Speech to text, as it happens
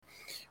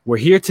We're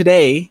here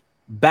today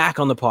back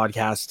on the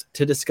podcast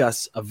to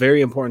discuss a very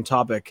important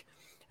topic.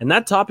 And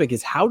that topic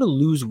is how to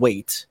lose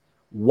weight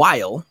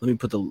while, let me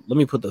put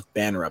the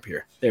banner up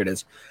here. There it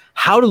is.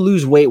 How to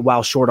lose weight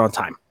while short on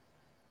time.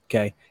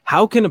 Okay.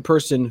 How can a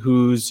person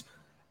who's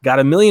got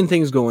a million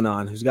things going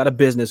on, who's got a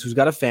business, who's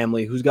got a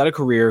family, who's got a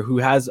career, who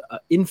has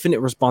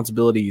infinite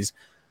responsibilities,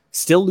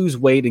 still lose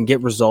weight and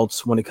get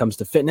results when it comes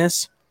to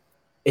fitness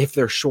if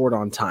they're short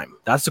on time?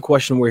 That's the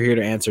question we're here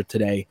to answer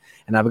today.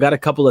 And I've got a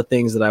couple of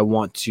things that I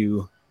want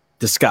to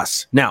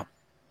discuss. Now,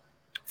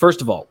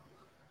 first of all,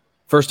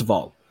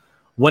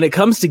 when it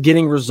comes to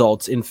getting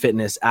results in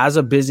fitness as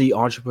a busy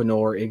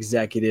entrepreneur,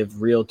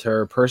 executive,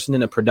 realtor, person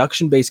in a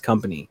production-based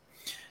company,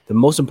 the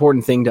most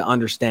important thing to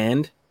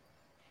understand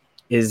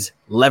is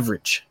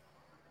leverage,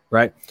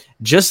 right?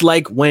 Just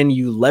like when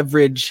you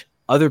leverage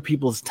other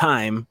people's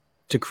time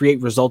to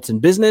create results in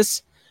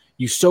business,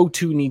 you so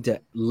too need to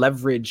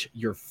leverage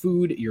your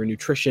food, your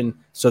nutrition,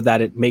 so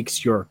that it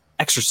makes your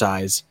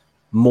exercise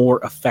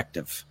more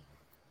effective.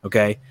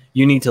 Okay.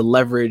 You need to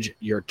leverage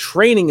your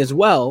training as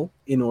well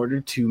in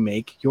order to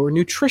make your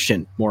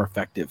nutrition more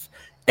effective.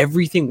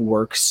 Everything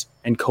works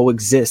and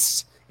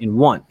coexists in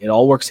one. It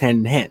all works hand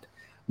in hand.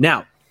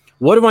 Now,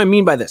 what do I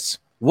mean by this?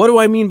 What do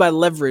I mean by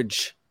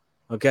leverage?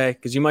 Okay.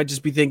 Because you might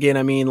just be thinking,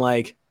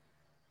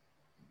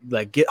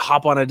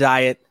 hop on a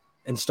diet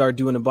and start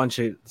doing a bunch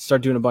of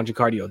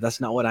cardio. That's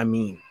not what I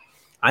mean.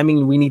 I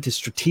mean, we need to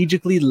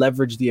strategically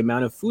leverage the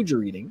amount of food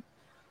you're eating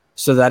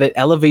so that it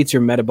elevates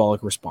your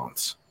metabolic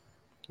response.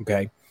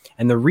 Okay.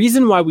 And the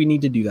reason why we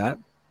need to do that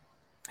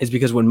is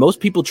because when most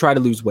people try to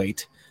lose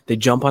weight, they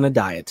jump on a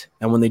diet.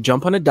 And when they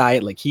jump on a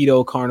diet like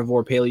keto,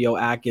 carnivore, paleo,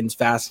 Atkins,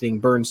 fasting,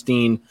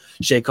 Bernstein,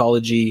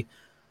 Shakeology,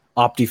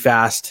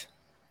 OptiFast,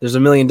 there's a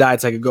million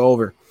diets I could go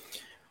over.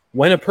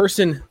 When a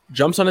person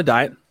jumps on a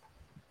diet,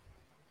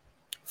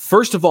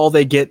 first of all,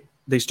 they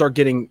start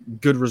getting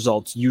good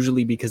results,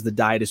 usually because the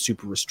diet is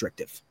super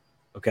restrictive.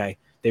 Okay.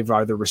 They've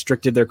either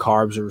restricted their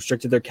carbs or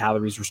restricted their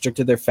calories,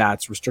 restricted their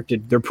fats,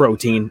 restricted their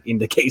protein in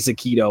the case of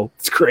keto.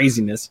 It's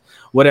craziness,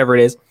 whatever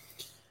it is.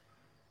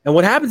 And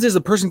what happens is the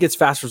person gets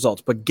fast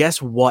results. But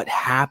guess what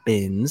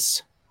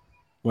happens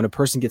when a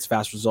person gets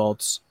fast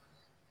results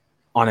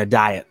on a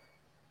diet?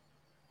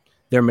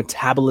 Their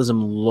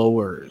metabolism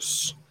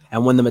lowers.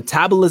 And when the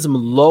metabolism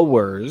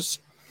lowers,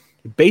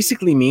 it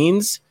basically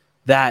means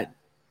that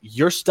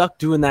you're stuck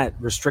doing that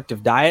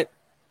restrictive diet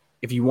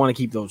if you want to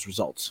keep those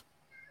results.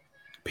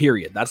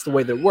 Period. That's the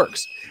way that it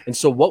works. And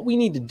so what we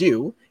need to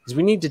do is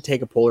we need to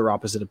take a polar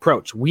opposite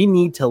approach. We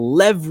need to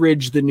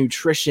leverage the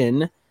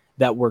nutrition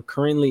that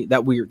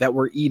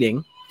we're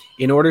eating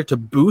in order to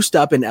boost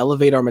up and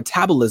elevate our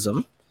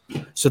metabolism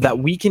so that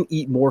we can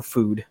eat more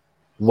food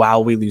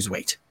while we lose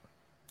weight.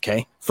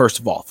 Okay. First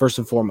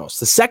and foremost.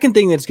 The second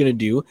thing that's going to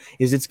do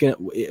is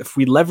if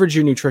we leverage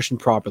your nutrition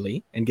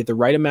properly and get the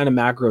right amount of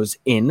macros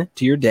in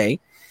to your day,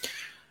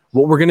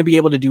 what we're going to be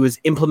able to do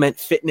is implement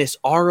fitness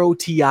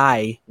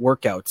ROTI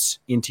workouts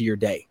into your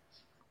day.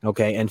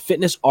 Okay. And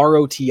fitness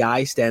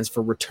ROTI stands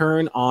for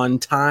return on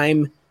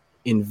time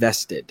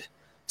invested,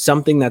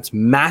 something that's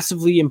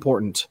massively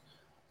important,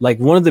 like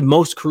one of the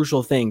most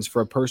crucial things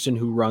for a person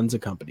who runs a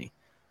company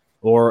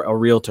or a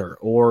realtor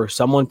or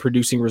someone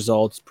producing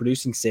results,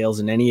 producing sales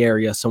in any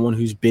area, someone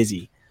who's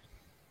busy,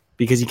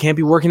 because you can't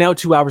be working out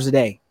 2 hours a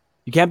day.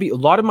 A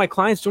lot of my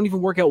clients don't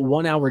even work out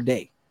 1 hour a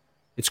day.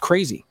 It's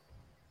crazy.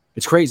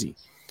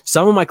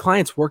 Some of my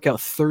clients work out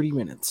 30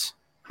 minutes.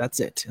 That's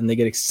it. And they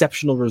get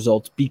exceptional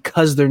results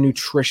because their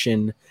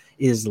nutrition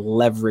is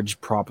leveraged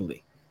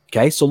properly.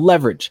 Okay. So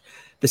leverage.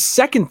 The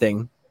second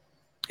thing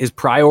is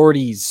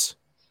priorities.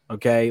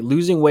 Okay.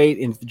 Losing weight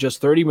in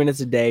just 30 minutes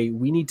a day.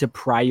 We need to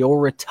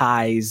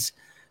prioritize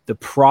the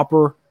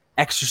proper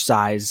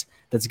exercise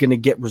that's going to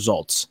get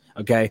results.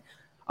 Okay.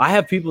 I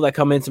have people that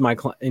come into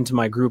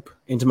my group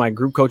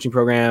coaching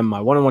program, my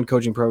one-on-one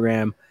coaching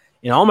program,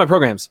 in all my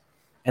programs,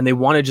 and they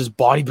want to just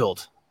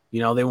bodybuild. They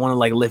want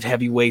to lift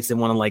heavy weights. They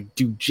want to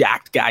do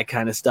jacked guy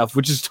kind of stuff,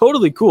 which is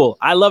totally cool.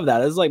 I love that.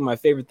 That's my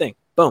favorite thing.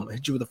 Boom,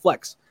 hit you with a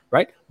flex,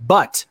 right?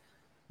 But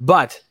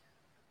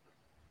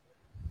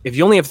if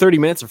you only have 30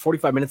 minutes or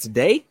 45 minutes a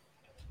day,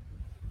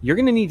 you're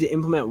going to need to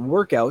implement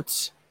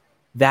workouts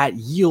that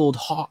yield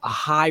a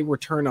high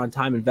return on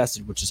time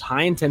invested, which is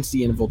high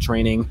intensity interval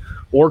training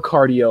or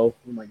cardio.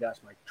 Oh my gosh,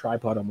 my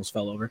tripod almost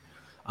fell over.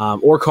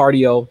 Or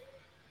cardio,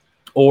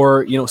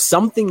 or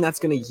something that's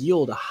going to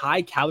yield a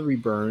high calorie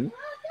burn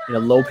in a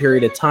low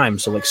period of time.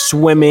 So like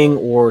swimming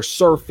or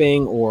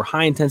surfing or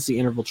high intensity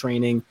interval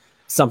training,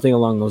 something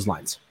along those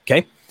lines.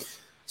 Okay.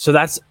 So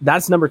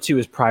that's number 2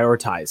 is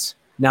prioritize.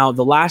 Now,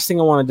 the last thing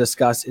I want to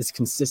discuss is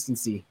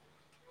consistency.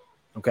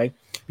 Okay.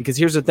 Because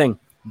here's the thing.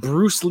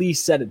 Bruce Lee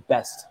said it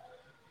best.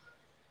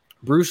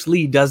 Bruce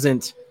Lee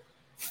doesn't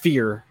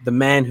fear the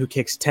man who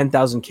kicks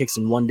 10,000 kicks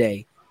in one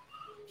day.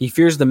 He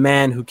fears the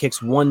man who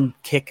kicks one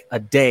kick a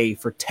day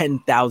for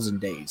 10,000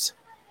 days,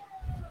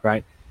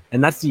 right?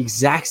 And that's the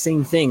exact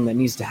same thing that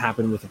needs to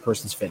happen with a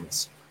person's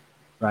fitness,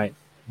 right?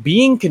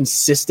 Being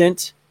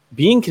consistent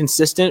being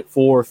consistent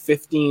for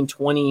 15,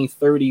 20,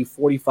 30,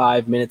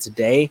 45 minutes a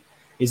day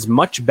is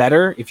much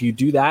better if you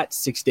do that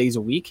 6 days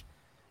a week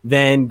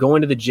than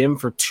going to the gym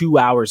for 2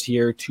 hours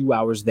here, 2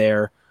 hours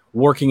there,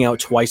 working out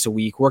twice a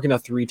week, working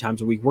out 3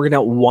 times a week, working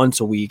out once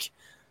a week.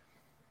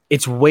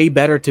 It's way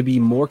better to be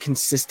more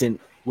consistent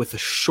with the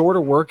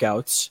shorter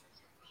workouts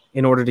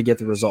in order to get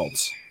the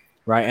results,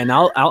 right? And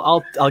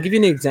I'll give you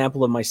an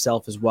example of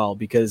myself as well,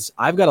 because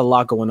I've got a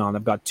lot going on.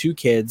 I've got 2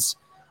 kids,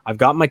 I've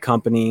got my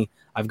company,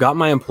 I've got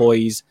my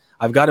employees,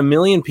 I've got a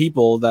million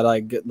people that I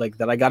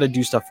got to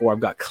do stuff for. I've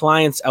got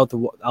clients out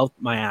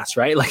my ass,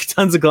 right? Like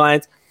tons of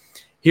clients.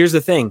 Here's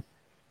the thing.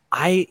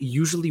 I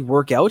usually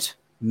work out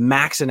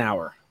max an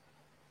hour.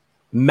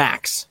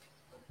 Max.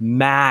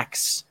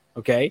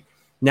 Okay.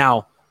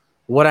 Now,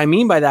 what I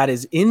mean by that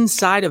is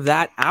inside of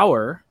that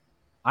hour,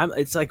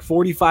 it's like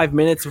 45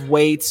 minutes of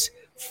weights,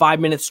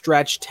 5-minute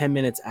stretch, 10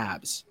 minutes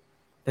abs.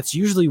 That's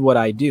usually what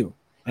I do.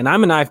 And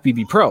I'm an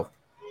IFBB pro,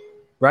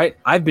 right?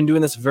 I've been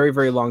doing this a very,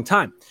 very long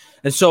time.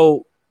 And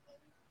so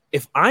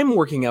if I'm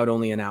working out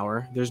only an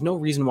hour, there's no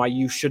reason why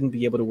you shouldn't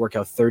be able to work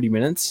out 30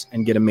 minutes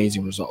and get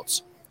amazing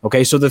results.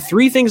 Okay, so the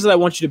 3 things that I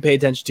want you to pay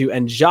attention to,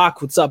 and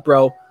Jacques, what's up,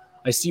 bro?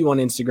 I see you on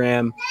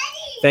Instagram.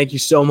 Thank you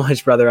so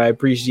much, brother. I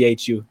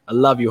appreciate you. I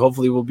love you.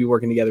 Hopefully we'll be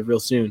working together real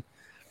soon.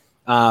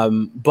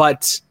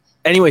 But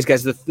anyways,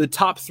 guys, the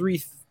top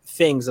 3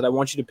 things that I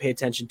want you to pay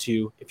attention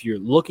to if you're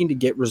looking to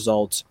get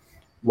results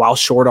while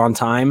short on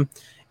time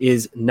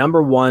is,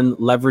 number 1,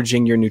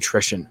 leveraging your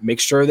nutrition. Make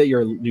sure that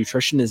your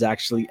nutrition is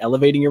actually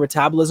elevating your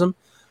metabolism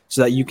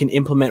so that you can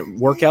implement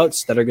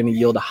workouts that are going to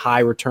yield a high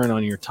return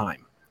on your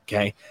time.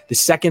 Okay. The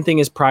second thing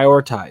is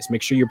prioritize.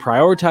 Make sure you're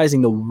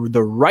prioritizing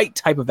the right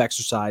type of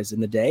exercise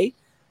in the day,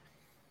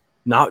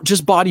 not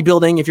just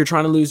bodybuilding. If you're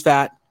trying to lose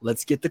fat,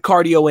 let's get the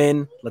cardio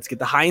in. Let's get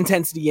the high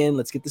intensity in.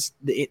 Let's get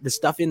the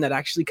stuff in that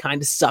actually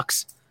kind of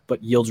sucks,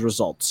 but yields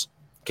results.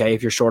 Okay.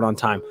 If you're short on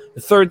time.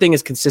 The third thing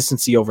is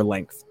consistency over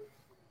length.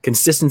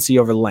 Consistency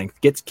over length.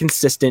 Get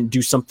consistent.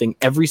 Do something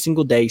every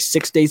single day,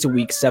 6 days a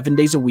week, 7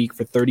 days a week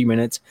for 30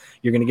 minutes.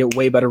 You're going to get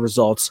way better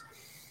results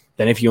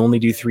than if you only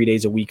do 3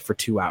 days a week for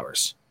 2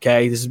 hours.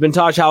 Okay. This has been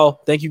Taj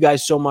Howell. Thank you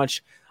guys so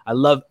much. I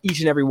love each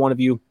and every one of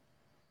you.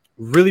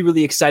 Really,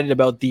 really excited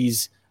about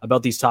these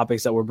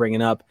topics that we're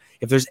bringing up.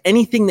 If there's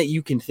anything that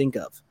you can think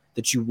of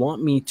that you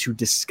want me to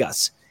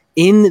discuss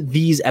in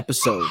these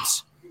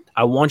episodes,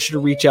 I want you to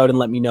reach out and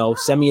let me know.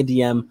 Send me a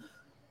DM.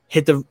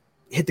 Hit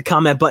the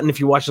comment button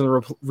if you're watching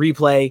the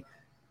replay.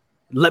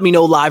 Let me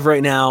know live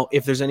right now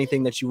if there's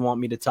anything that you want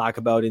me to talk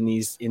about in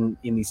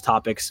these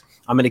topics.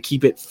 I'm going to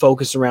keep it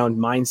focused around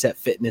mindset,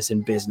 fitness,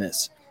 and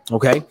business.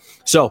 Okay?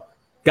 So,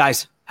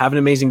 guys, have an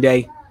amazing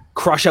day.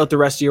 Crush out the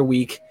rest of your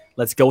week.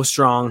 Let's go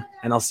strong,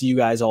 and I'll see you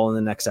guys all in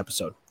the next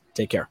episode.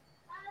 Take care.